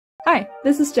Hi,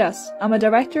 this is Jess. I'm a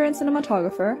director and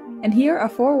cinematographer, and here are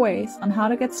 4 ways on how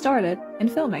to get started in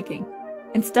filmmaking.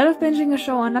 Instead of binging a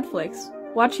show on Netflix,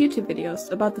 watch YouTube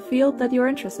videos about the field that you're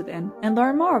interested in and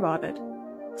learn more about it.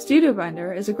 Studio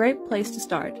Grinder is a great place to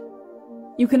start.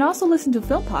 You can also listen to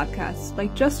film podcasts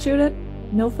like Just Shoot It,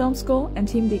 No Film School, and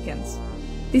Team Deacons.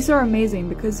 These are amazing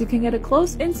because you can get a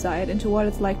close insight into what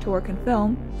it's like to work in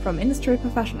film from industry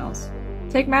professionals.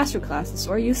 Take masterclasses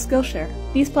or use Skillshare.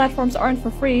 These platforms aren't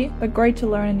for free, but great to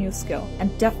learn a new skill,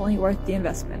 and definitely worth the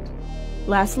investment.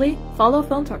 Lastly, follow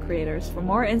Film Talk creators for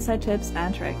more inside tips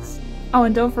and tricks. Oh,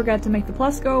 and don't forget to make the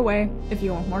plus go away if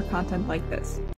you want more content like this.